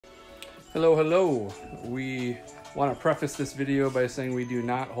Hello, hello. We want to preface this video by saying we do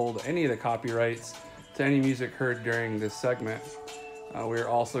not hold any of the copyrights to any music heard during this segment. We're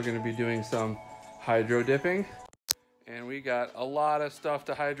also going to be doing some hydro dipping, and we got a lot of stuff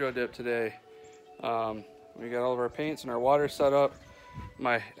to hydro dip today. We got all of our paints and our water set up.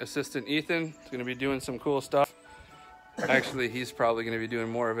 My assistant Ethan is going to be doing some cool stuff. Actually, he's probably going to be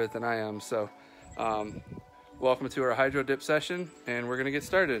doing more of it than I am. So welcome to our hydro dip session, and we're going to get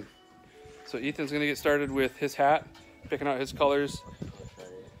started. So Ethan's going to get started with his hat, picking out his colors.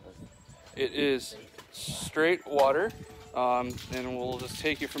 It is straight water, and we'll just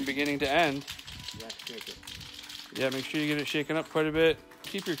take you from beginning to end. Yeah, make sure you get it shaken up quite a bit.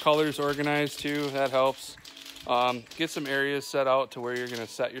 Keep your colors organized too, that helps. Get some areas set out to where you're going to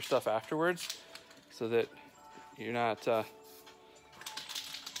set your stuff afterwards so that you're not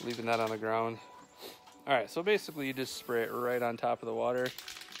leaving that on the ground. All right, so basically you just spray it right on top of the water.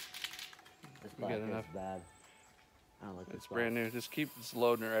 This black is bad. I don't like this. It's brand new. Just keep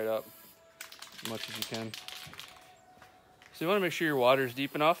loading it right up as much as you can. So you want to make sure your water is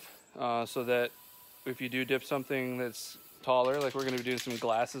deep enough so that if you do dip something that's taller, like we're going to be doing some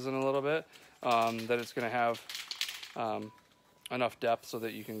glasses in a little bit, that it's going to have enough depth so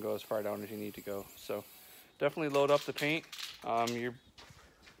that you can go as far down as you need to go. So definitely load up the paint. You're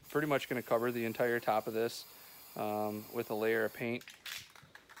pretty much going to cover the entire top of this with a layer of paint.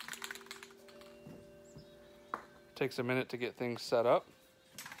 Takes a minute to get things set up.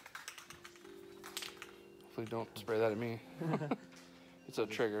 Hopefully don't spray that at me. It's a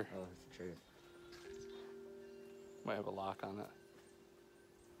trigger. Oh, it's a trigger. Might have a lock on it.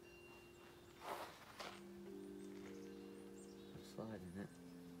 Slide in it.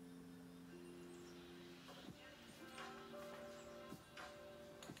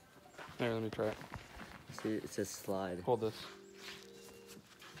 There, let me try it. See, it says slide. Hold this.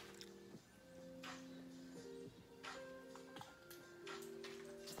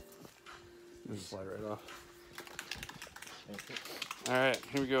 Just slide right off. All right,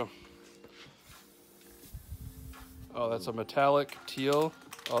 here we go. Oh, that's a metallic teal.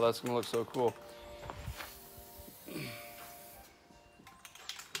 Oh, that's gonna look so cool.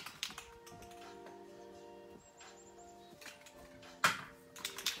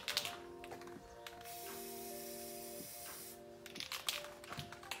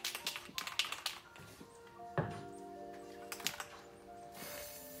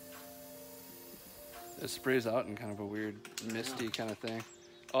 It sprays out in kind of a weird misty kind of thing.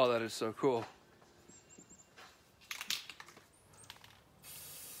 Oh, that is so cool.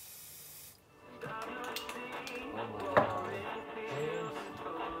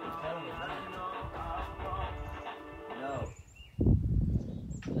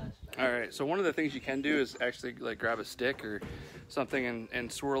 All right, so one of the things you can do is actually like grab a stick or something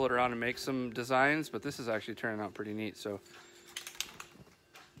and swirl it around and make some designs, but this is actually turning out pretty neat. So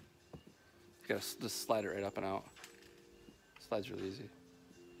you gotta just slide it right up and out. Slides really easy.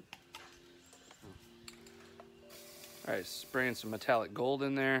 All right, spraying some metallic gold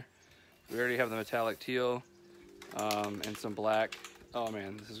in there. We already have the metallic teal and some black. Oh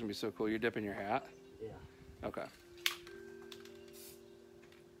man, this is gonna be so cool. You're dipping your hat? Yeah. Okay.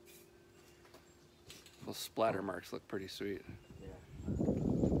 Those splatter marks look pretty sweet. Yeah.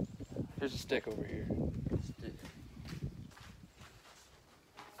 Here's a stick over here. Stick.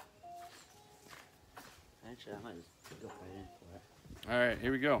 Actually, I might just go right in for it. All right,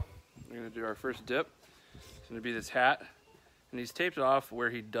 here we go. We're gonna do our first dip. It's gonna be this hat, and he's taped it off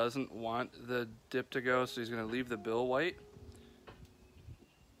where he doesn't want the dip to go, so he's gonna leave the bill white.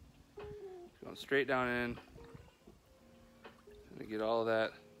 Going straight down in. Gonna get all of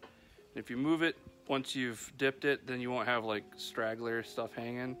that. And if you move it, once you've dipped it, then you won't have like straggler stuff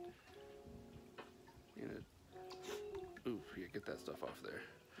hanging. You're gonna, ooh, you get that stuff off there.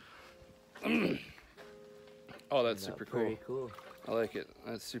 Oh, that's super cool. Cool. I like it.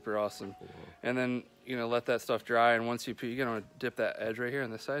 That's super awesome. Cool. And then, you know, let that stuff dry. And once you're gonna dip that edge right here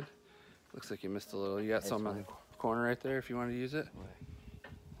on this side. Looks like you missed a little. You got some on the corner right there if you want to use it.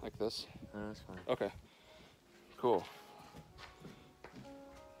 Like this. No, that's fine. Okay. Cool.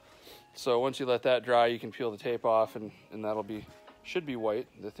 So once you let that dry, you can peel the tape off, and that'll should be white.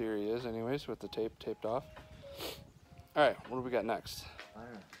 The theory is, anyways, with the tape taped off. All right, what do we got next? I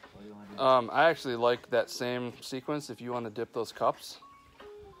don't know. What do you want to do? I actually like that same sequence if you want to dip those cups.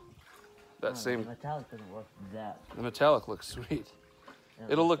 That same. The metallic doesn't work for that. The metallic looks sweet.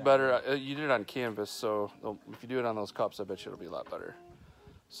 It'll look better. You did it on canvas, so if you do it on those cups, I bet you it'll be a lot better.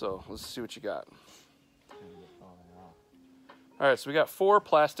 So let's see what you got. All right, so we got 4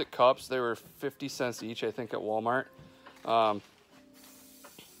 plastic cups. They were 50 cents each, I think, at Walmart.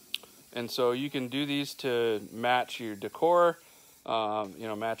 And so you can do these to match your decor, you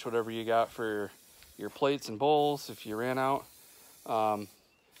know, match whatever you got for your plates and bowls if you ran out. I'll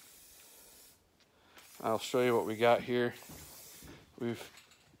show you what we got here. We've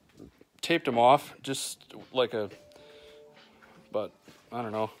taped them off just like about, I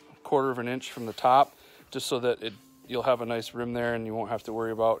don't know, 1/4 of an inch from the top, just so that you'll have a nice rim there and you won't have to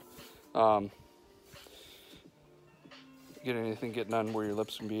worry about getting anything getting on where your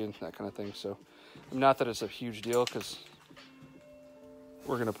lips can be and that kind of thing. So not that it's a huge deal, because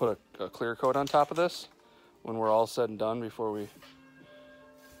we're going to put a clear coat on top of this when we're all said and done, before we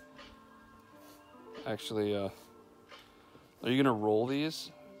actually are you going to roll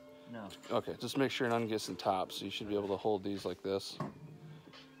these? No. Okay, just make sure none gets in top, so you should be able to hold these like this.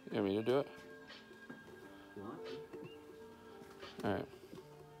 You want me to do it? You want to? All right.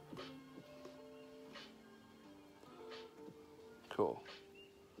 Cool.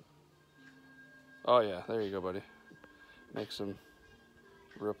 Oh yeah, there you go, buddy. Make some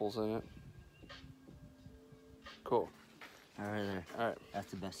ripples in it. Cool. All right there. All right.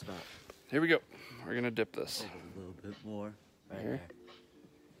 That's the best spot. Here we go. We're gonna dip this. A little bit more. Right Here. there.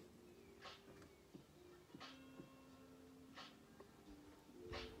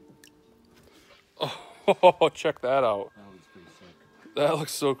 Oh, check that out. That was pretty sick. That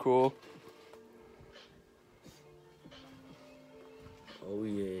looks so cool. Oh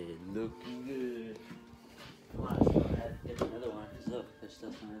yeah, looking good. Come on, let's go ahead and get another one. Cause look, there's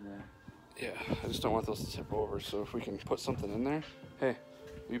still some in there. Yeah, I just don't want those to tip over, so if we can put something in there. Hey,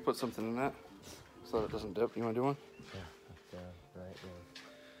 will you put something in that so that it doesn't dip? You want to do one? Yeah, right there.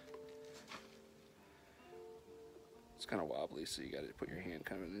 It's kind of wobbly, so you got to put your hand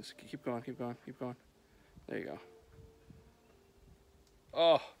kind of in this. Keep going, keep going, keep going. There you go.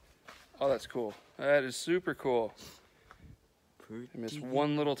 Oh, that's cool. That is super cool. I missed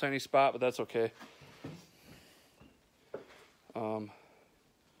one little tiny spot, but that's okay.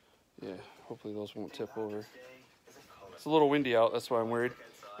 Yeah, hopefully those won't tip over. It's a little windy out, that's why I'm worried.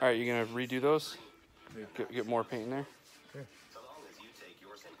 All right, you gonna redo those? Get more paint in there? Sure.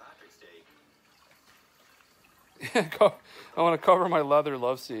 Yeah, I want to cover my leather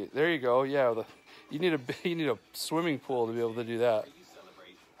love seat. There you go. Yeah, you need a swimming pool to be able to do that.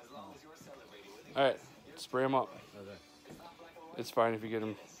 All right, spray them up. Okay. It's fine if you get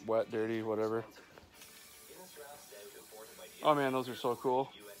them wet, dirty, whatever. Oh man, those are so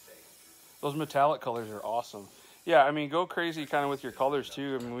cool. Those metallic colors are awesome. Yeah, I mean, go crazy kind of with your colors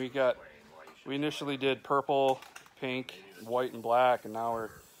too. I mean, we initially did purple, pink, white, and black, and now we're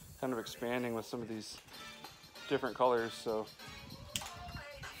kind of expanding with some of these different colors. So.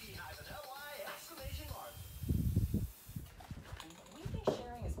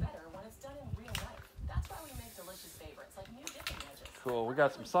 Cool. We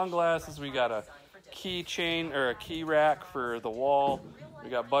got some sunglasses. We got a keychain or a key rack for the wall. We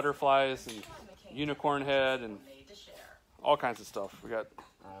got butterflies and unicorn head and all kinds of stuff. We got.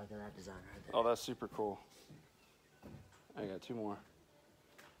 Oh, look at that design right there. Oh, that's super cool. I got 2 more.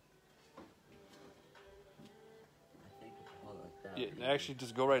 I think it's all like that. Yeah, actually,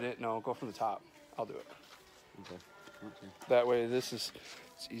 just go right in. No, go from the top. I'll do it. Okay. That way, it's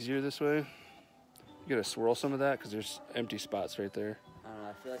easier this way. You gotta swirl some of that because there's empty spots right there. I don't know.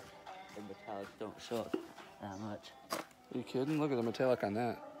 I feel like the metallics don't show up that much. Are you kidding? Look at the metallic on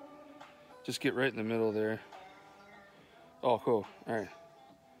that. Just get right in the middle there. Oh, cool. All right.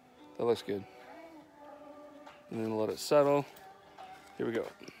 That looks good. And then let it settle. Here we go.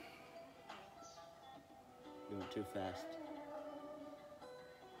 You went too fast.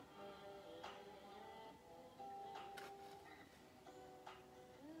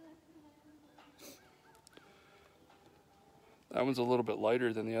 That one's a little bit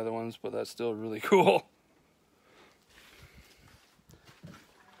lighter than the other ones, but that's still really cool.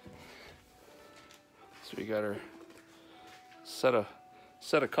 So we got our set of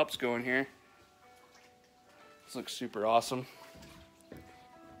cups going here. This looks super awesome.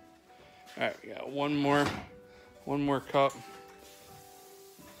 All right, we got one more cup,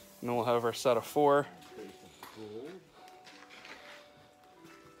 and then we'll have our set of 4.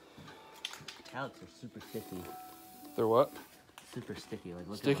 Metallics are super sticky. They're what? Super sticky. Like,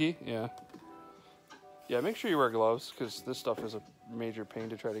 look Sticky? Yeah. Yeah, make sure you wear gloves because this stuff is a major pain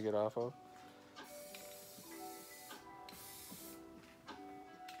to try to get off of.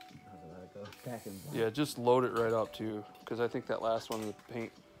 Yeah, just load it right up too, because I think that last one, the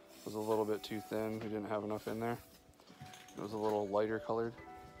paint was a little bit too thin. We didn't have enough in there. It was a little lighter colored.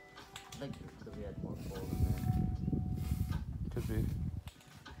 I think because we had more gold in there. Could be.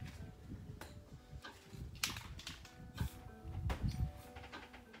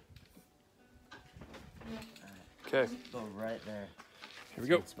 Okay. Go right there. Here we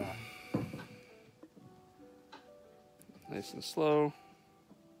go. Good spot. Nice and slow.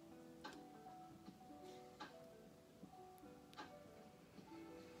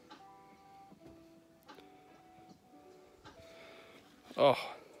 Oh,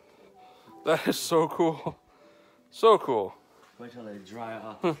 that is so cool. So cool. Wait till they dry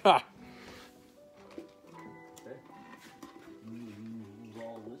off. Move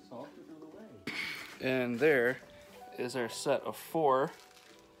all this off and out of the way. And there is our set of 4,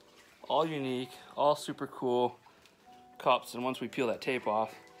 all unique, all super cool cups. And once we peel that tape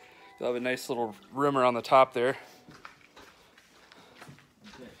off, you'll have a nice little rimmer on the top there.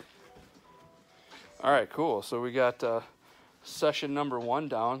 Okay. All right, cool. So we got session number 1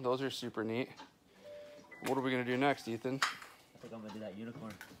 down. Those are super neat. What are we gonna do next, Ethan? I think I'm gonna do that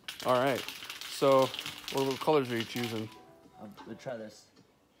unicorn. All right. So what little colors are you choosing? I'm gonna try this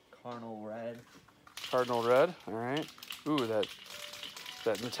Cardinal Red. Cardinal red. All right. Ooh, that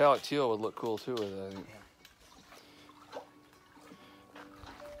metallic teal would look cool too with it, I think.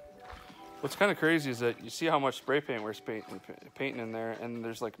 What's kind of crazy is that you see how much spray paint we're painting in there, and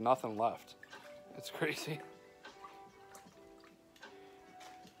there's like nothing left. It's crazy.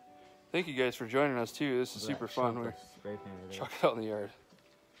 Thank you guys for joining us too. This is super fun. We're spray paint there. chuck it out in the yard.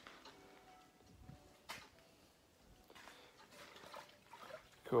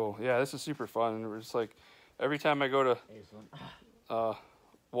 Cool. Yeah, this is super fun. And it's like every time I go to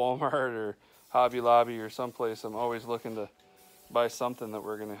Walmart or Hobby Lobby or someplace, I'm always looking to buy something that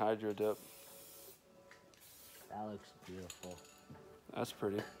we're gonna hydro dip. That looks beautiful. That's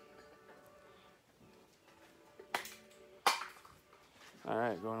pretty. All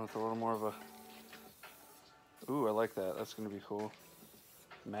right, going with a little more of a. Ooh, I like that. That's gonna be cool.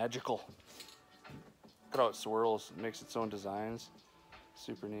 Magical. Look at how it swirls. It makes its own designs.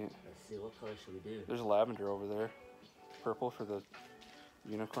 Super neat. Let's see, what color should we do? There's a lavender over there. Purple for the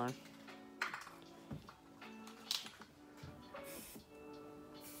unicorn.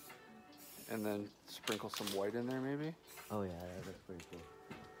 And then sprinkle some white in there maybe. Oh yeah, that looks pretty cool.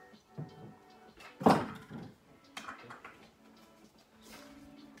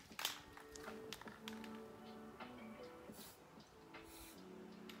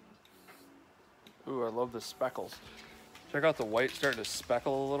 Ooh, I love the speckles. Check out the white starting to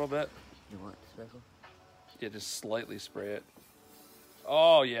speckle a little bit. You want speckle? Yeah, just slightly spray it.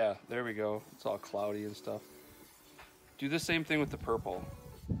 Oh yeah, there we go. It's all cloudy and stuff. Do the same thing with the purple.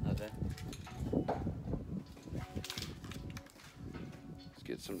 Okay. Let's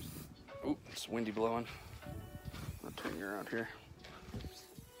get some. Ooh, it's windy blowing. I'll turn you around here.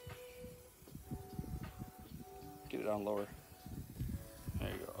 Get it on lower. There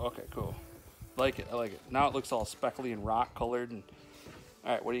you go. Okay, cool. Like it. I like it. Now it looks all speckly and rock colored. And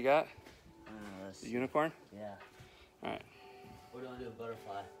all right, what do you got? The unicorn. Yeah. All right. We're gonna do a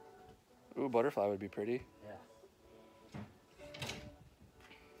butterfly. Ooh, butterfly would be pretty. Yeah.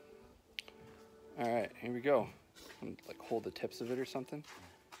 All right, here we go. Like hold the tips of it or something.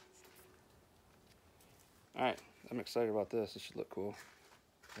 All right, I'm excited about this. This should look cool.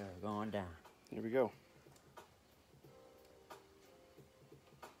 Okay, we're going down. Here we go.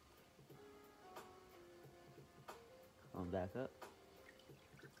 Going back up.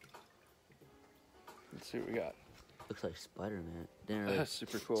 Let's see what we got. Looks like Spider-Man. Didn't really. That's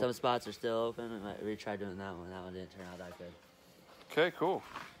super cool. Some spots are still open. I might retry doing that one. That one didn't turn out that good. Okay, cool.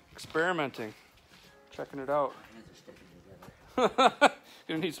 Experimenting. Checking it out. My hands are sticking together.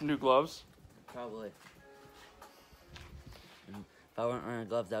 Gonna need some new gloves. Probably. And if I weren't wearing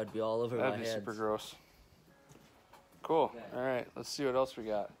gloves, that would be all over my That'd be hands. super gross. Cool. Okay. All right, let's see what else we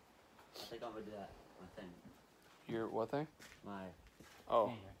got. I think I'm gonna do that. My thing. Your what thing? My. Oh.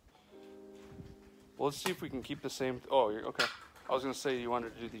 Hanger. Well, let's see if we can keep the same. Oh, you're okay. I was gonna say you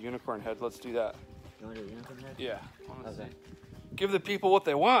wanted to do the unicorn head. Let's do that. You want to do the unicorn head? Yeah. Let's Okay. see. Give the people what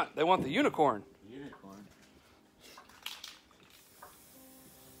they want. They want the unicorn. Unicorn.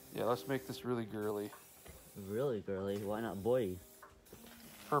 Yeah, let's make this really girly. Really girly. Why not boy?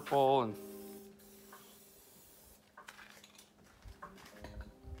 Purple and.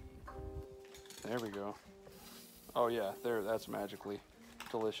 There we go. Oh yeah, there. That's magically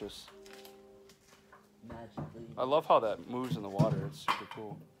delicious. Magically. I love how that moves in the water. It's super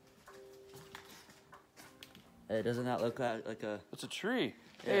cool. Hey, doesn't that look like a... It's a tree.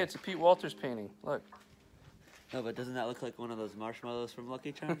 Yeah. Hey, it's a Pete Walters painting. Look. No, but doesn't that look like one of those marshmallows from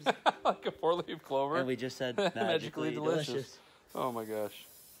Lucky Charms? Like a four-leaf clover. And we just said Magically magically delicious. Oh my gosh.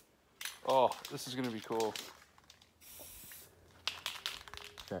 Oh, this is gonna be cool.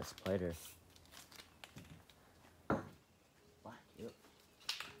 That spider. What? Yep.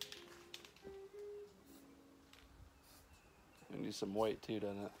 use some white too,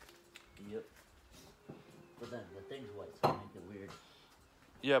 doesn't it? Yep. But then the thing's white, so it makes it weird.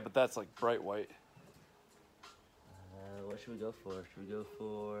 Yeah, but that's like bright white. What should we go for? Should we go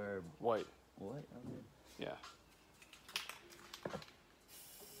for White. white? Okay. Yeah.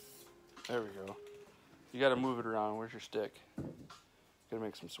 There we go. You got to move it around. Where's your stick? Got to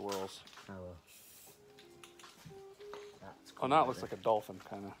make some swirls. Oh, well. That's cool. Oh, now it looks like a dolphin,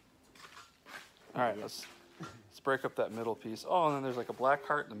 kind of. All right, let's break up that middle piece. Oh, and then there's like a black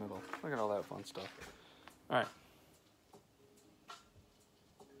heart in the middle. Look at all that fun stuff. All right.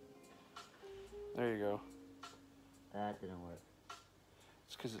 There you go. That didn't work.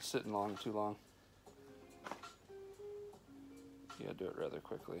 It's because it's sitting too long. You gotta do it rather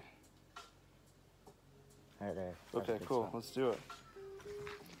quickly. Right there. Okay, cool. Let's do it.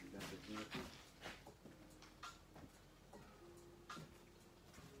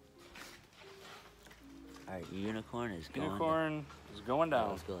 Alright, unicorn is going Unicorn is going down.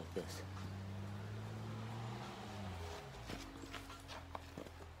 down. Let's go like this.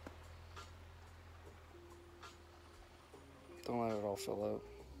 Don't let it all fill out.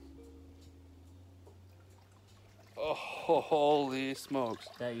 Oh, holy smokes.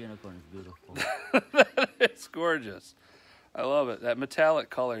 That unicorn is beautiful. It's gorgeous. I love it. That metallic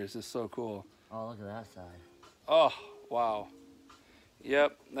color is just so cool. Oh, look at that side. Oh, wow.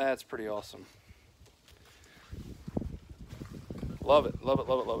 Yep, that's pretty awesome. Love it, love it,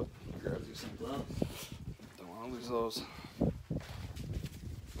 love it, love it. Grab these. Gloves. Don't want to lose those. A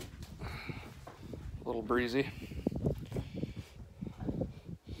little breezy.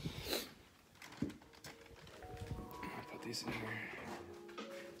 I'll put these in here.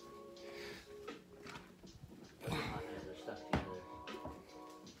 My hands are stuck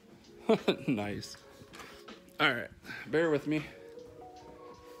together. Nice. All right, bear with me.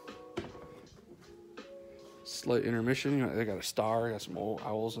 Slight intermission. You know, they got a star, got some old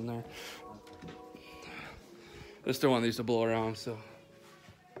owls in there. I still want these to blow around, so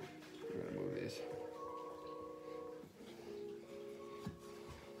we're gonna move these.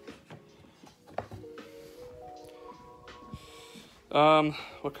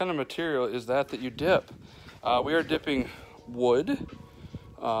 What kind of material is that you dip? We are dipping wood.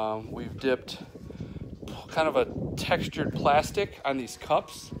 We've dipped kind of a textured plastic on these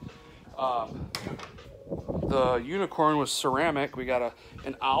cups. The unicorn was ceramic. We got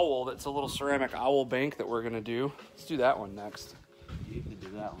an owl that's a little ceramic owl bank that we're gonna do. Let's do that one next. You can do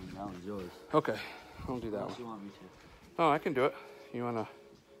that one. That one's yours. Okay, I'll do that Unless one. you want me to. Oh, I can do it. You wanna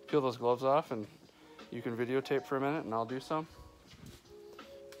peel those gloves off and you can videotape for a minute and I'll do some?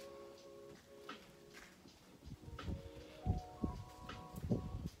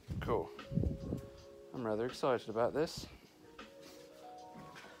 Cool. I'm rather excited about this.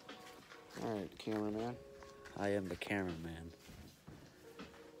 All right, cameraman. I am the cameraman.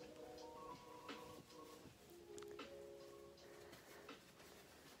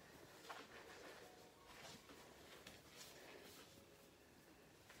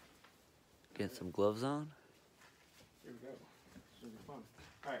 Get some gloves on. Here we go. This will be fun.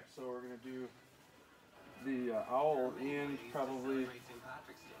 All right, so we're gonna do the owl and probably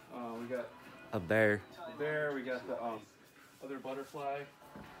we got A bear. the bear. We got the other butterfly.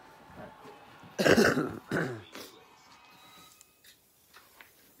 But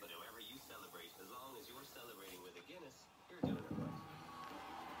however you celebrate, as long as you're celebrating with a Guinness, you're doing it right.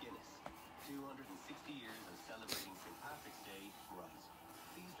 Guinness, 260 years of celebrating St. Patrick's Day right.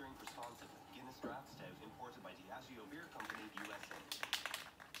 Please drink responsibly. Guinness Draft Stout imported by Diageo Beer Company, USA.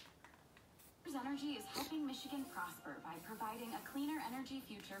 Energy is helping Michigan prosper by providing a cleaner energy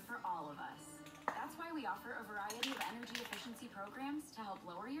future for all of us. That's why we offer a variety of energy efficiency programs to help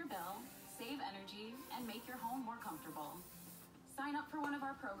lower your bill, save energy, and make your home more comfortable. Sign up for one of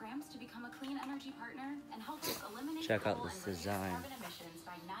our programs to become a clean energy partner and help us eliminate Check out coal this and reduce design. carbon emissions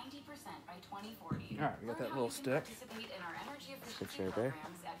by 90% by 2040. All right, we got that little stick. Participate in our energy Sticks efficiency right there.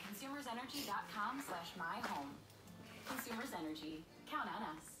 programs at consumersenergy.com/myhome. Consumers Energy. Count on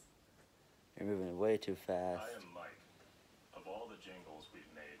us. You're moving way too fast. I am Mike. Of all the jingles we've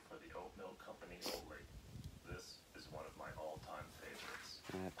made for the Oat Milk Company only, this is one of my all-time favorites.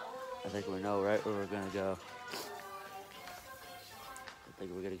 Alright, I think we know right where we're gonna go. I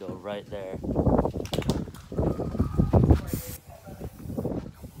think we're gonna go right there.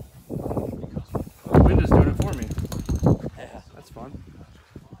 The wind is doing it for me. Yeah. That's fun.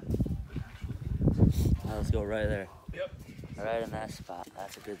 Now let's go right there. Yep. Right in that spot.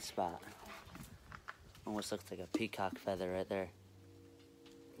 That's a good spot. Almost looks like a peacock feather right there.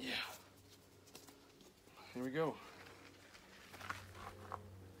 Yeah. Here we go.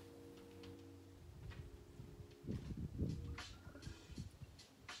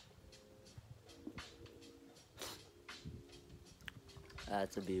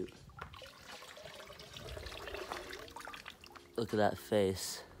 That's a beaut. Look at that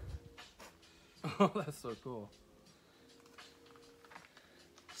face. Oh, that's so cool.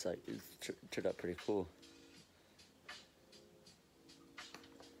 It's like, it turned out pretty cool.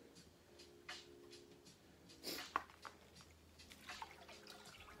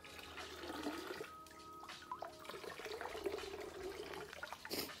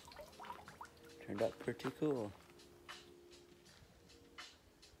 Turned out pretty cool.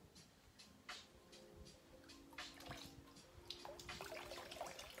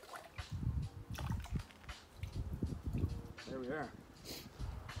 There we are. It's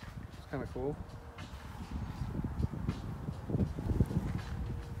kind of cool.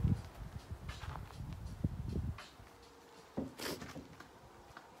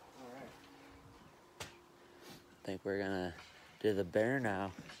 I think we're gonna do the bear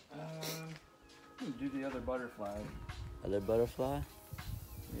now. Do the other butterfly. Other butterfly?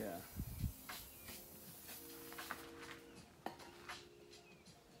 Yeah.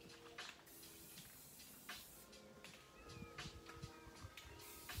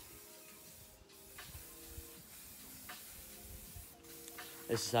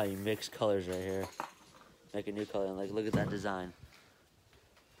 This is how you mix colors right here. Make a new color and like look at that design.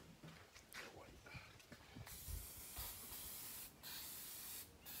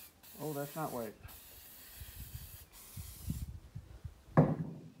 Oh, that's not white.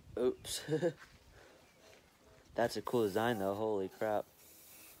 Oops. That's a cool design though, holy crap.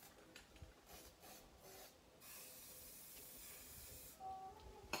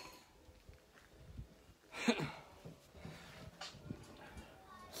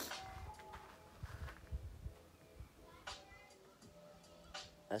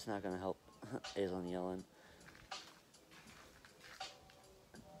 That's not gonna help Aislinn yelling.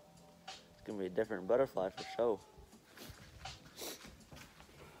 It's gonna be a different butterfly for sure.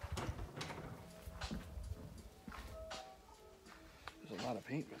 There's a lot of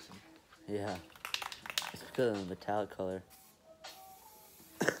paint missing. Yeah. It's because of the metallic color.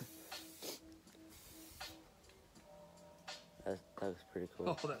 That looks pretty cool.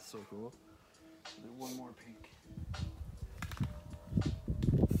 Oh, that's so cool. Do one more pink.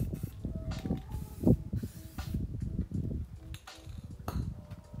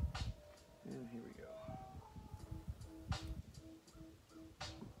 And here we go.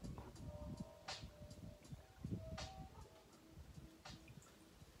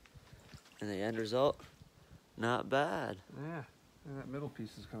 And the end result, not bad. Yeah, and that middle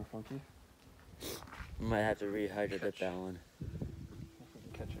piece is kind of funky. We might have to rehydrate that one. If we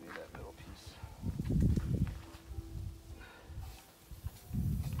can catch any of that middle piece.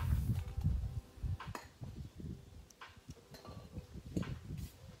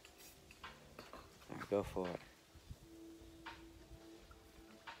 Alright, go for it.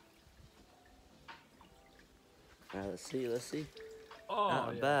 Alright, let's see. Oh,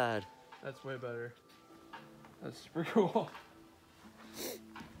 Not yeah. bad. That's way better. That's super cool.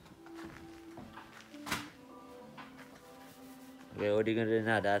 Okay, what are you gonna do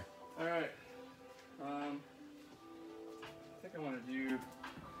now, Dad? All right. I think I want to do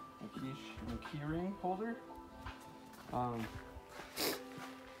a key ring holder. I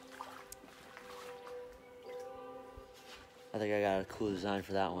think I got a cool design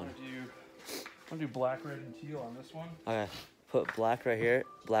for that I'm one. gonna do black, red, and teal on this one. Okay, put black right here,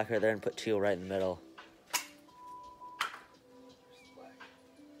 black right there, and put teal right in the middle.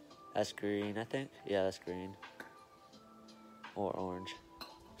 That's green, I think. Yeah, that's green. Or orange.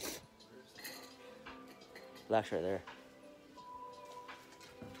 Black's right there.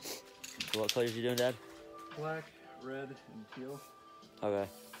 So what colors you doing, Dad? Black, red, and teal. Okay.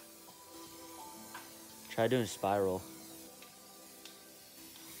 Try doing spiral.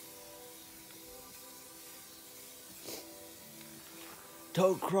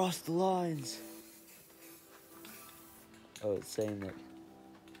 Don't cross the lines. Oh, it's saying that.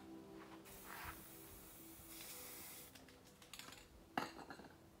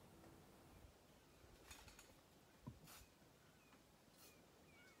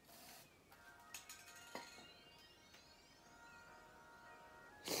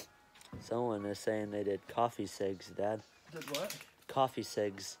 Someone is saying they did coffee cigs, Dad. Did what? Coffee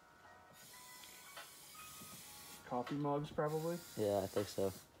cigs. Coffee mugs, probably. Yeah, I think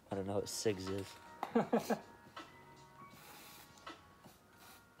so. I don't know what cigs is. All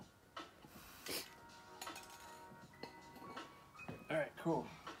right, cool.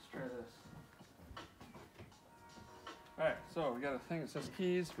 Let's try this. All right, so we got a thing that says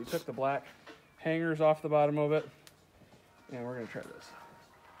keys. We took the black hangers off the bottom of it, and we're gonna try this.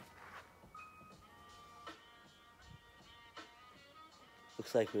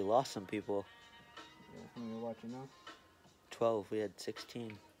 Looks like we lost some people. Yeah, how many are watching now? 12. We had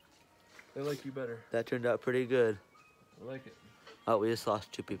 16. They like you better. That turned out pretty good. I like it. Oh, we just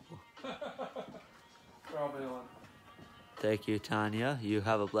lost 2 people. Probably one. Thank you, Tanya. You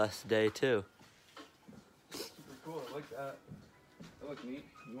have a blessed day, too. Super cool. I like that. That look neat.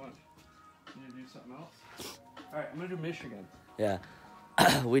 You want me to do something else? All right, I'm going to do Michigan. Yeah.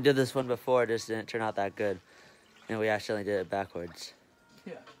 We did this one before. It just didn't turn out that good. And we actually did it backwards.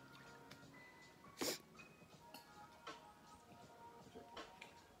 Yeah.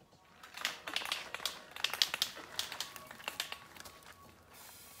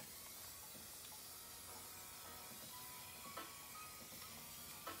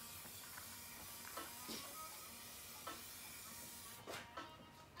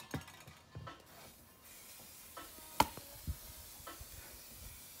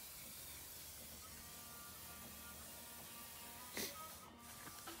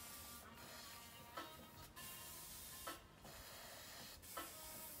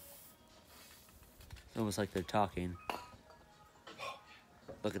 It's almost like they're talking.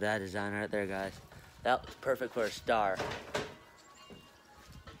 Look at that design right there, guys. That was perfect for a star.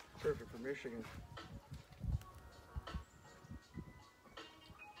 Perfect for Michigan.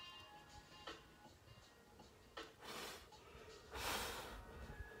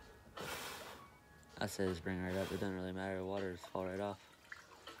 I say just bring it right up. It doesn't really matter. The water just fall right off.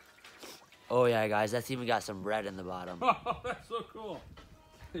 Oh yeah, guys. That's even got some red in the bottom. Oh, that's so cool.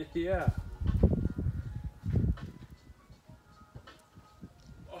 Yeah.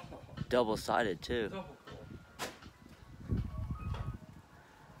 Double-sided too. Double cool.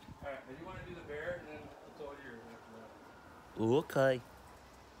 All right, now you want to do the bear, and then it's all yours after that. Ooh, okay.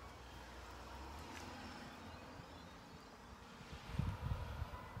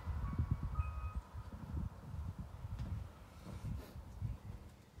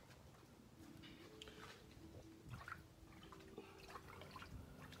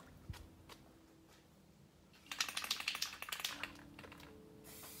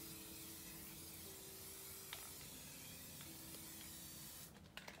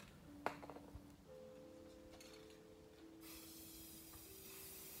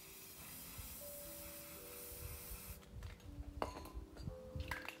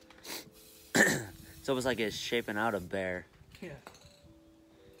 It's almost like it's shaping out a bear. Yeah.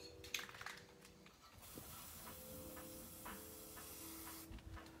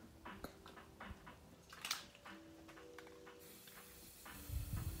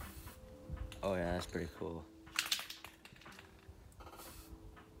 Oh yeah, that's pretty cool.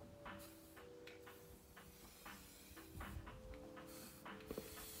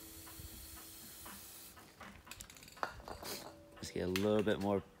 Let's get a little bit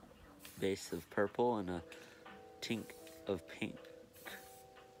more base of purple and a tink of pink.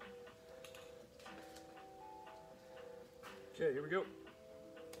 Okay, here we go.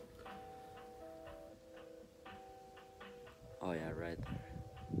 Oh yeah, right there.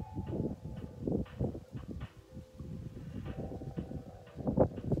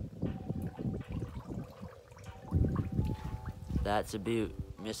 That's a beaut.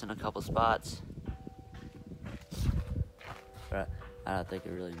 Missing a couple spots. But I don't think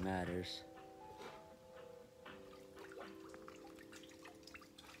it really matters.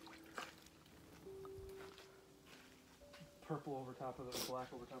 Purple over top of the black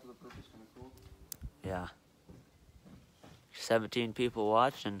over top of the purple is kind of cool. Yeah. 17 people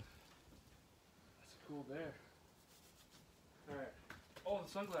watching. That's a cool bear. All right. Oh, the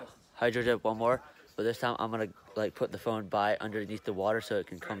sunglasses. Hydro dip one more, but this time I'm gonna like put the phone by underneath the water so it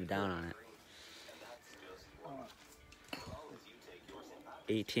can come down on it.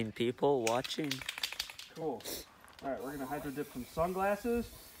 18 people watching. Cool. All right, we're gonna hydro dip some sunglasses.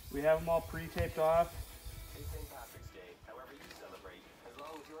 We have them all pre-taped off. It's St. Patrick's Day, however you celebrate. As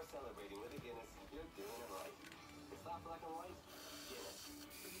long as you're celebrating with a Guinness, you're doing it right. It's not black and white. Guinness.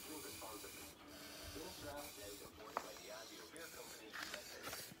 Please drink responsibly. Guinness Draft Day imported by the Diageo Beer Company,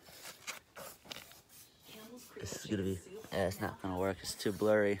 USA. This is gonna be. Yeah, it's not gonna work. It's too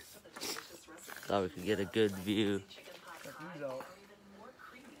blurry. Thought we could get a good view. Check these out.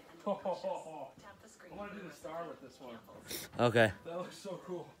 I want to do the star with this one. Okay. That looks so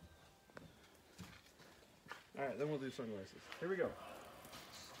cool. All right, then we'll do sunglasses. Here we go.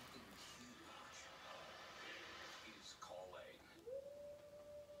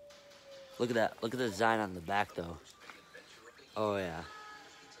 Look at that. Look at the design on the back, though. Oh yeah.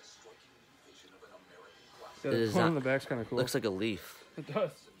 Yeah, It the is one not- on the back's kind of cool. Looks like a leaf. It does.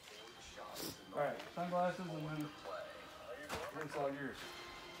 All right, sunglasses, and then it's all yours.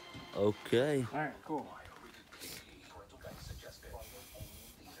 Okay. All right, cool.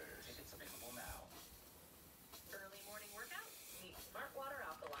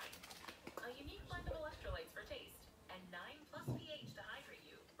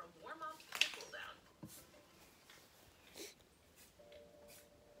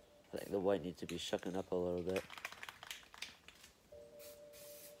 the white needs to be shucking up a little bit.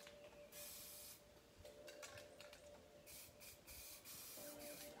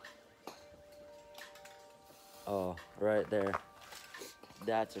 Oh, right there.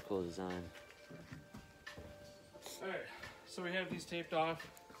 That's a cool design. Alright, so we have these taped off,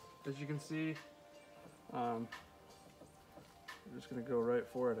 as you can see. I'm just gonna go right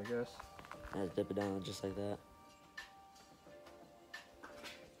for it, I guess. And dip it down just like that.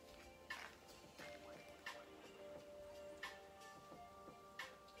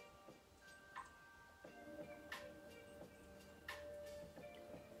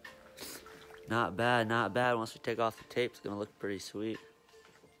 Not bad, not bad. Once we take off the tape, it's gonna look pretty sweet.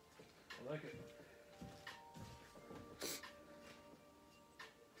 I like it.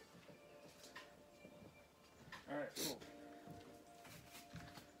 Alright, cool.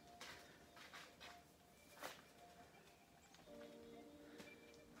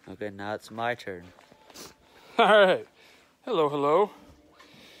 Okay, now it's my turn. Alright. Hello, hello.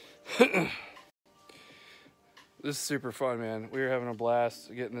 This is super fun, man. We were having a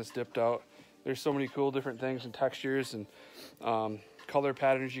blast getting this dipped out. There's so many cool different things and textures and color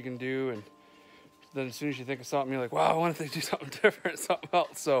patterns you can do. And then as soon as you think of something, you're like, wow, I wonder if they do something different, something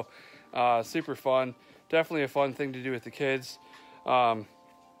else. So super fun. Definitely a fun thing to do with the kids. You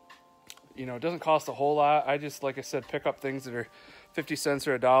know, it doesn't cost a whole lot. I just, like I said, pick up things that are 50 cents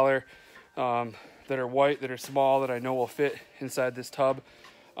or $1 that are white, that are small, that I know will fit inside this tub.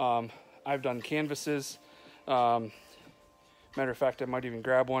 I've done canvases. Matter of fact, I might even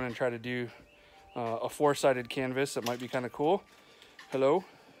grab one and try to do a 4-sided canvas. That might be kind of cool. Hello.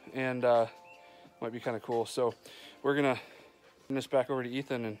 And might be kind of cool. So we're going to turn this back over to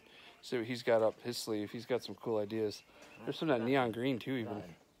Ethan and see what he's got up his sleeve. He's got some cool ideas. There's some of that neon green too, even.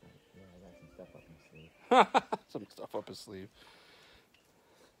 Yeah, I got some stuff up my sleeve. Some stuff up his sleeve.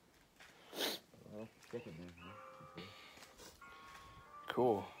 Well, stick it in, huh?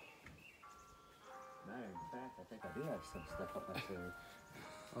 Cool. Matter of fact, I think I do have some stuff up my sleeve.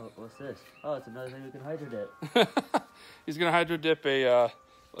 Oh, what's this? Oh, it's another thing we can hydro dip. He's gonna hydro dip a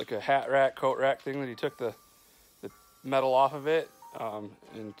like a hat rack, coat rack thing that he took the metal off of it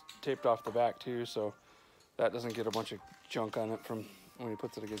and taped off the back too, so that doesn't get a bunch of junk on it from when he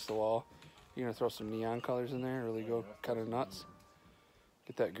puts it against the wall. You're gonna throw some neon colors in there, really go kind of nuts.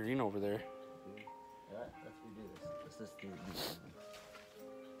 Get that green over there. Let's redo this. Let's just do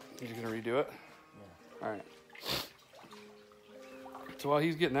it. You're gonna redo it? Yeah. All right. So while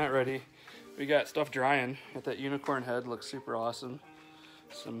he's getting that ready, we got stuff drying. Got that unicorn head, looks super awesome.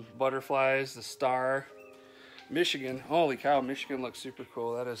 Some butterflies, the star. Michigan, holy cow, Michigan looks super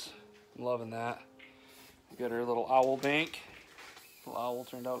cool. That is, I'm loving that. We got our little owl bank. Little owl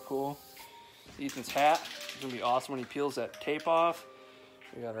turned out cool. Ethan's hat, it's gonna be awesome when he peels that tape off.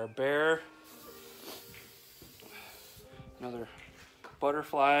 We got our bear. Another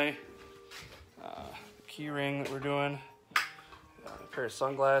butterfly. Key ring that we're doing. A pair of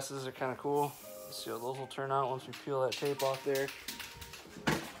sunglasses are kind of cool. Let's see how those will turn out once we peel that tape off there.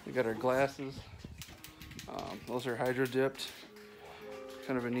 We got our glasses. Those are hydro dipped.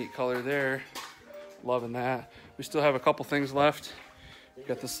 Kind of a neat color there. Loving that. We still have a couple things left. We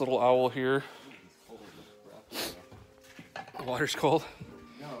got this little owl here. The water's cold.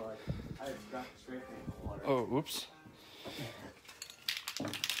 No, I just dropped straight in the water. Oh, oops. We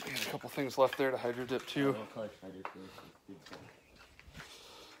got a couple things left there to hydro dip too. What color should I do first? Do black.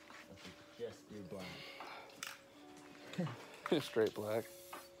 Let's just do black. Straight black.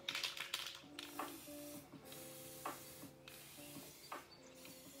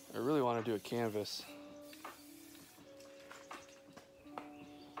 I really want to do a canvas.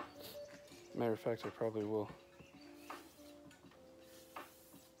 Matter of fact, I probably will.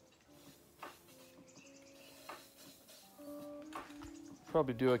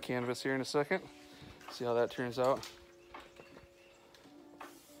 Probably do a canvas here in a second. See how that turns out.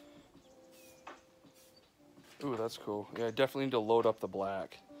 Ooh, that's cool. Yeah, I definitely need to load up the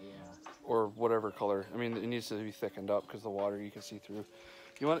black. Yeah. Or whatever color. I mean, it needs to be thickened up because the water you can see through.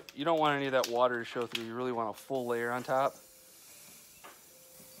 You don't want any of that water to show through. You really want a full layer on top.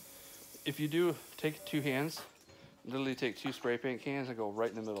 If you do, take 2 hands, literally take 2 spray paint cans and go right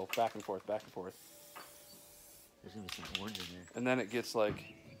in the middle, back and forth, back and forth. There's gonna be some orange in there. And then it gets like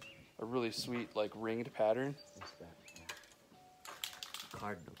a really sweet, like ringed pattern. What's that? Yeah.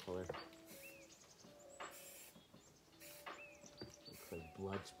 Cardinal color. Looks like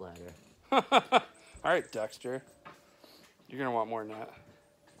blood splatter. All right, Dexter. You're gonna want more than that.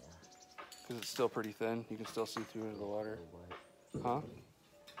 Because it's still pretty thin. You can still see through into the water. Huh?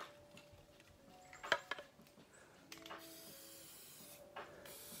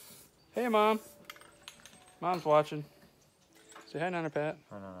 Hey, Mom. Mom's watching. Say hi, Nana Pat.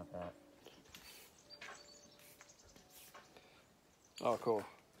 Hi, Nana Pat. Oh, cool.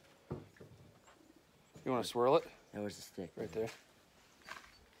 You want to swirl it? Yeah, where's the stick? Right there.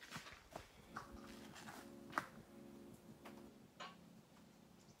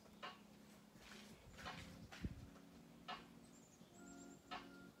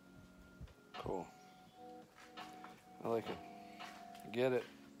 Cool. I like it. Get it.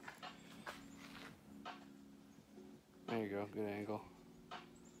 There you go. Good angle.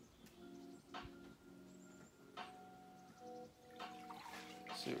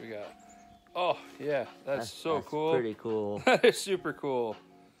 Let's see what we got. Oh, yeah. That's so cool. Pretty cool. That is super cool.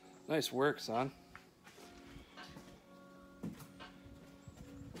 Nice work, son.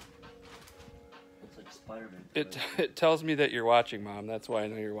 Looks like Spider-Man. It tells me that you're watching, Mom. That's why I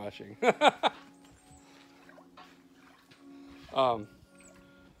know you're watching.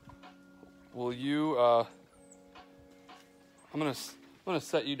 Will you? I'm gonna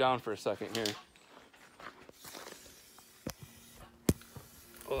set you down for a second here.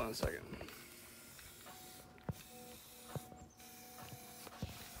 Hold on a second.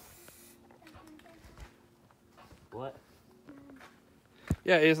 What?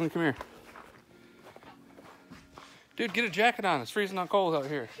 Yeah, Aislinn, come here. Dude, get a jacket on. It's freezing out cold out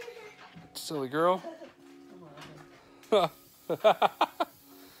here. Silly girl.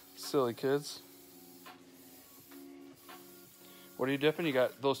 Silly kids. What are you dipping? You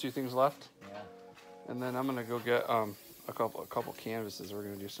got those two things left? Yeah. And then I'm gonna go get a couple canvases. We're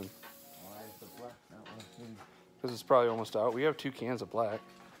gonna do some, Why is the black not working? because it's probably almost out. We have 2 cans of black.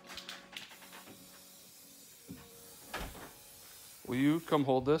 Will you come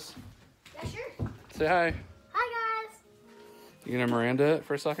hold this? Yeah, sure. Say hi. Hi, guys. You gonna Miranda it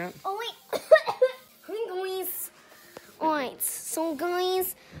for a second? Oh, wait. Hi, guys. Alright, so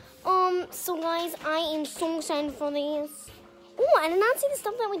guys, I am so excited for this. Oh, I did not see the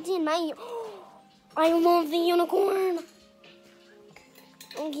stuff that we did. I love the unicorn.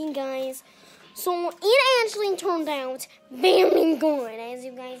 Okay, guys. So it actually turned out very good, as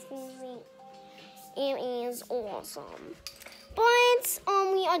you guys can see. It is awesome. But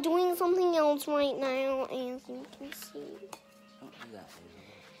we are doing something else right now, as you can see. Don't do that,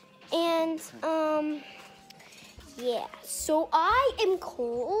 Hazel. And yeah. So I am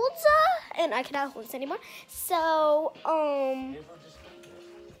cold, and I cannot hold this anymore. So Hazel, just take it.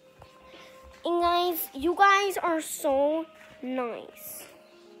 and guys, you guys are so nice.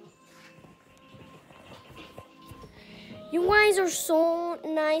 You guys are so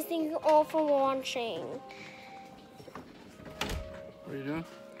nice. Thank you all for watching. What are you doing?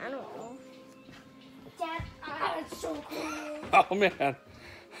 I don't know. Dad, it's so cool. Oh man.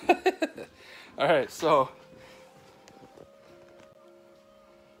 All right, so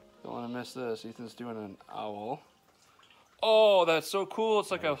don't want to miss this. Ethan's doing an owl. Oh, that's so cool. It's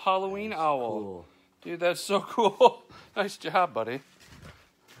like a Halloween owl. Cool. Dude, that's so cool. Nice job, buddy.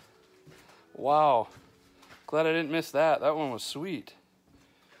 Wow. Glad I didn't miss that. That one was sweet.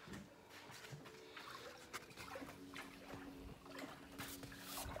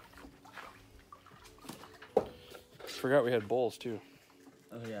 Forgot we had bowls too.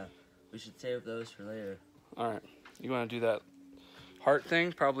 Oh yeah, we should save those for later. All right. You want to do that heart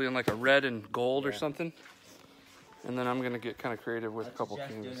thing? Probably in like a red and gold or Yeah. something. And then I'm going to get kind of creative with a couple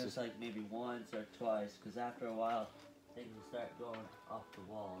suggest doing canvases. this like maybe once or twice, because after a while, things will start going off the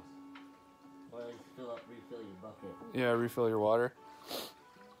walls. Or at least refill your bucket. Yeah, refill your water.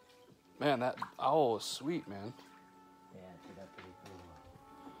 Man, that owl was sweet, man. Yeah, it turned out pretty cool.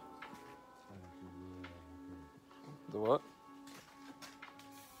 The what?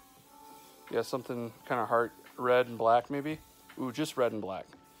 Yeah, something kind of heart red and black maybe. Ooh, just red and black.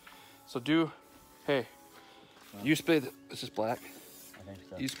 So hey, you spray is this black? I think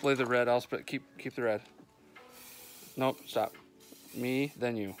so. You spray the red, I'll keep the red. Nope, stop. Me,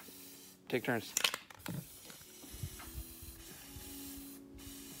 then you. Take turns.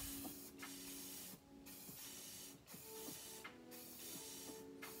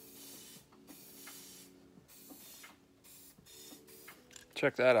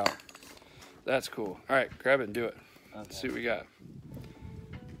 Check that out. That's cool. All right, grab it and do it. Okay. Let's see what we got.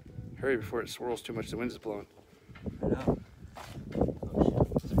 Hurry before it swirls too much. The wind is blowing. I know. Oh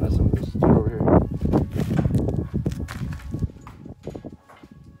shit. It's messing with us. Do it over here.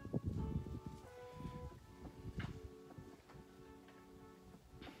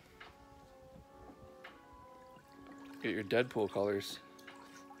 Get your Deadpool colors.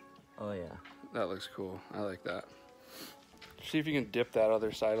 Oh yeah. That looks cool. I like that. See if you can dip that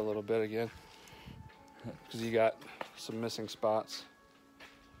other side a little bit again. Because you got some missing spots.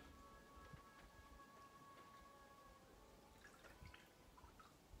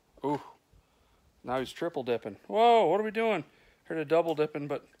 Ooh. Now he's triple dipping. Whoa, what are we doing? Heard a double dipping,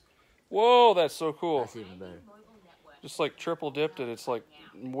 but whoa, that's so cool. That's even better. Just like triple dipped it. It's like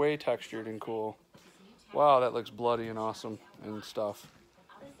way textured and cool. Wow, that looks bloody and awesome and stuff.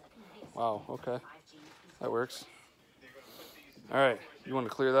 Wow, okay. That works. All right, you want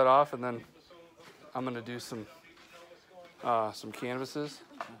to clear that off, and then I'm gonna do some canvases.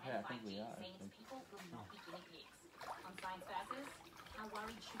 Okay, I think we are.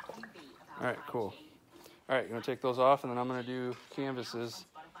 All right, cool. All right, you want to take those off, and then I'm gonna do canvases.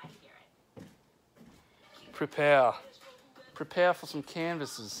 Prepare for some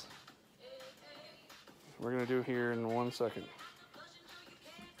canvases. We're gonna do here in 1 second.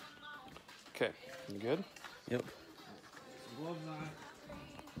 Okay, you good? Yep. Gloves on.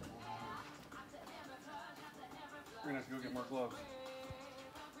 We're gonna have to go get more gloves.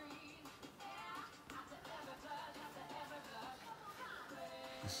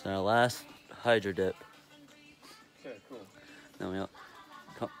 This is our last hydro dip. Okay, cool. Then we'll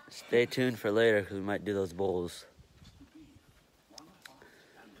stay tuned for later because we might do those bowls.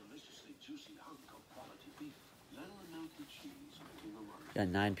 Got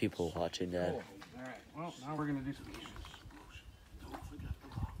 9 people watching, Dad. Cool. All right. Well, now we're gonna do some.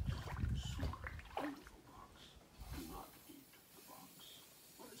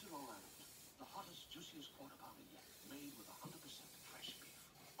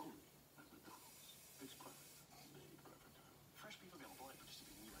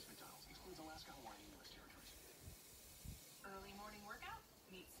 Early morning workout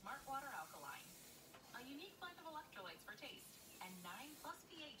meets Smart Water Alkaline. A unique blend of electrolytes for taste and 9+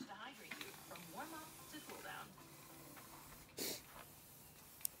 pH to hydrate you from warm up to cool down.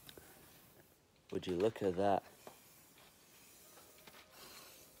 Would you look at that?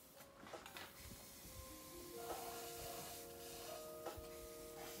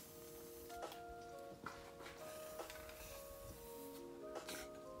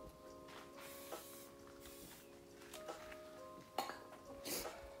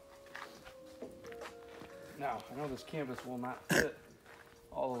 Now, I know this canvas will not fit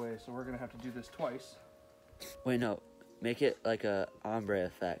all the way, so we're gonna have to do this twice. Wait, no. Make it like a ombre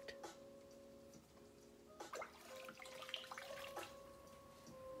effect.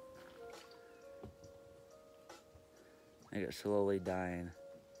 Make it slowly dying.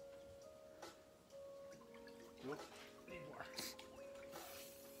 Nope, need more.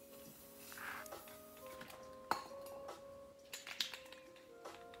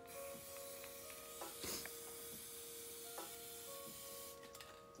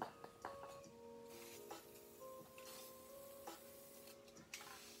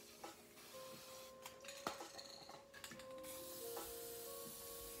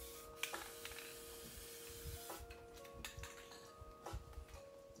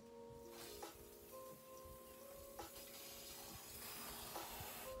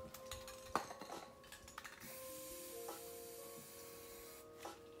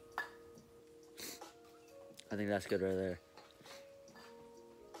 I think that's good right there.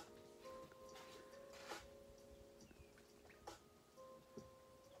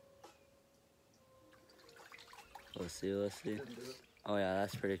 Let's see, let's see. Oh yeah,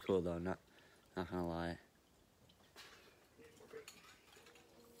 that's pretty cool though, not gonna lie.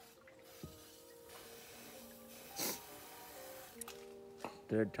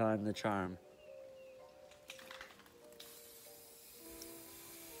 Third time the charm.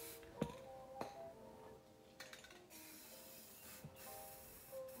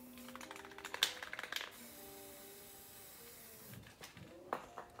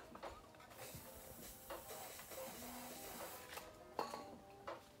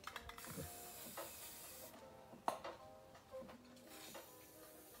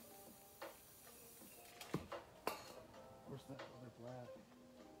 Where's that other black?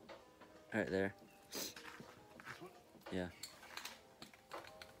 Right there. This one? Yeah.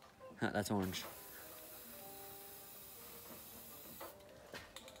 That's orange.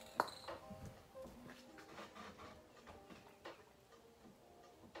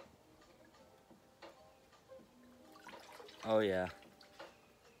 Oh yeah.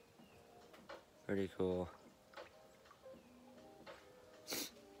 Pretty cool.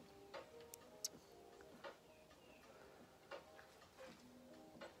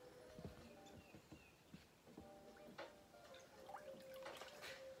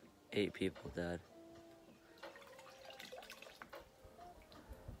 Eight people dead.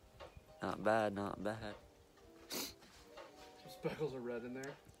 Not bad, not bad. Some speckles of red in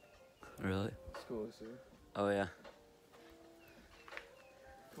there. Really? It's cool to see. Oh yeah.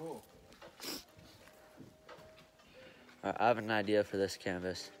 Cool. Alright, I have an idea for this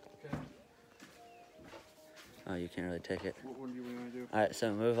canvas. Oh, you can't really take it. What one do you want to do? All right,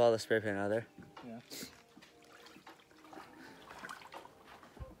 so move all the spray paint out of there. Yeah.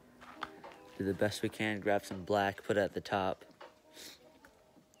 Do the best we can. Grab some black, put it at the top.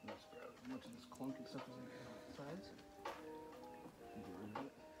 Let's grab as much of this clunky stuff as I can on the sides. And get rid of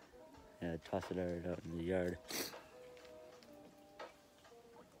it. Yeah, toss it out in the yard.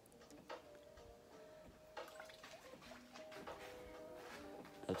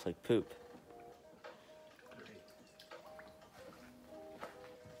 Looks like poop. Great.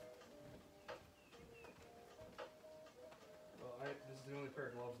 Well, this is the only pair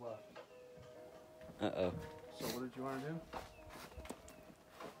of gloves left. Uh-oh. So what did you want to do?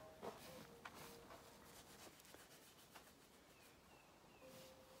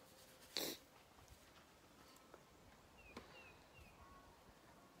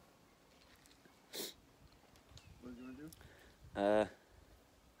 What did you want to do?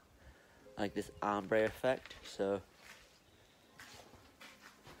 Like this ombre effect, so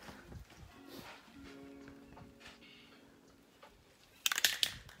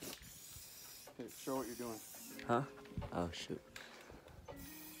Okay, show what you're doing. huh? Oh shoot.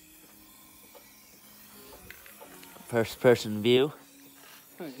 First person view.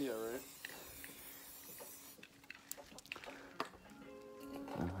 Yeah, right.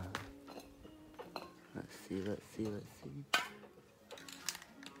 Let's see.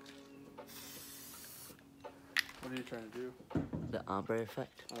 What are you trying to do? The ombre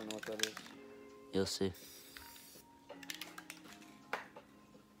effect. I don't know what that is. You'll see.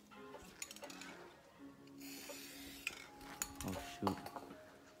 Oh shoot.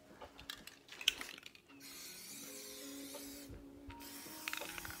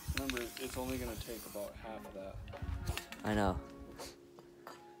 Remember, it's only going to take about half of that. I know.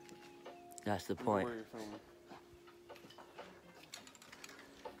 That's the point. Where you're filming.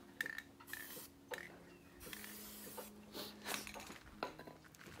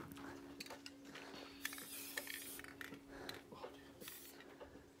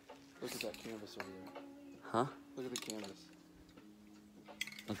 Look at that canvas over there. Huh? Look at the canvas.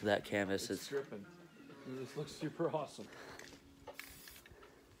 Look at that canvas. It's dripping. This looks super awesome.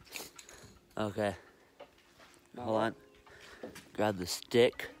 Okay. Now Hold on. Grab the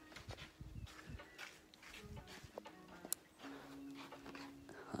stick.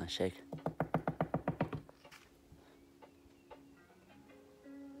 Shake.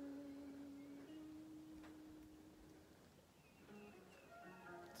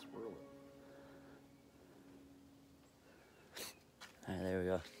 Swirl it. Alright, there we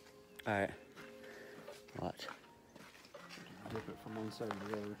go. Alright. Watch. Dip it from one side to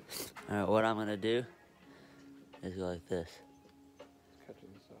the other. Alright, what I'm gonna do is go like this. Catching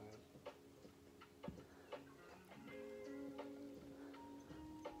the side.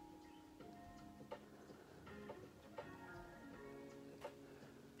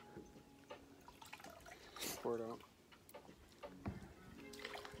 Pour it out.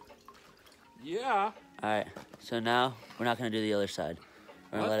 Yeah. Alright, so now we're not gonna do the other side.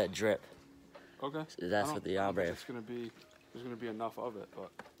 We're gonna What? let it drip. Okay. So that's what the ombre. It's gonna be. There's gonna be enough of it,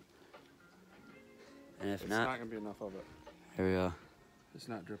 but And if it's not, not gonna be enough of it. here we go. It's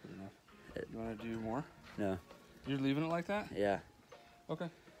not dripping enough. You want to do more? No. You're leaving it like that? Yeah. Okay.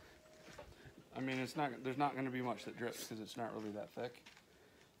 I mean, it's not. There's not going to be much that drips because it's not really that thick.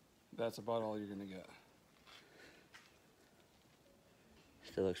 That's about all you're going to get.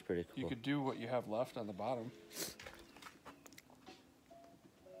 Still looks pretty cool. You could do what you have left on the bottom,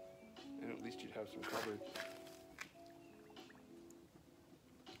 and at least you'd have some coverage.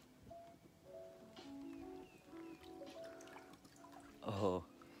 Oh,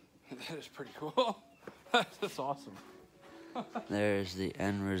 That is pretty cool. That's awesome. there's the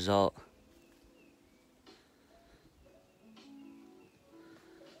end result.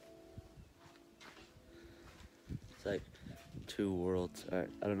 It's like two worlds. All right,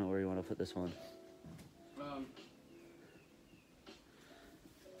 I don't know where you want to put this one.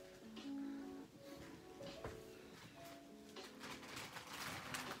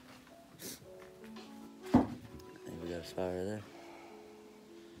 I think we got a spot right there.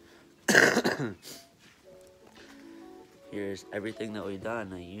 Here's everything that we've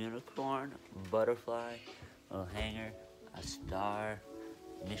done: a unicorn, butterfly, a little hanger, a star,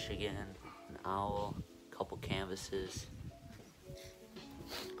 Michigan, an owl, a couple canvases.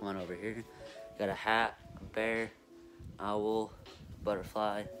 Come on over here. Got a hat, a bear, owl,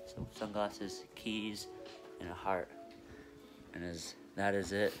 butterfly, some sunglasses, keys, and a heart. And that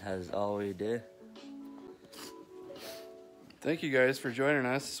is it. That is all we did. Thank you guys for joining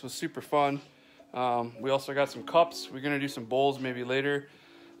us. This was super fun. We also got some cups. We're gonna do some bowls maybe later.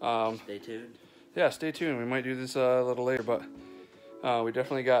 Stay tuned. yeah, stay tuned. We might do this a little later, but we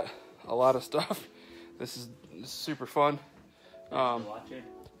definitely got a lot of stuff. This is super fun. Thanks for watching.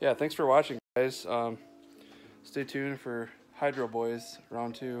 Yeah, thanks for watching, guys. Stay tuned for HydroBoyz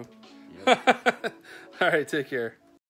round 2. Yep. All right, take care.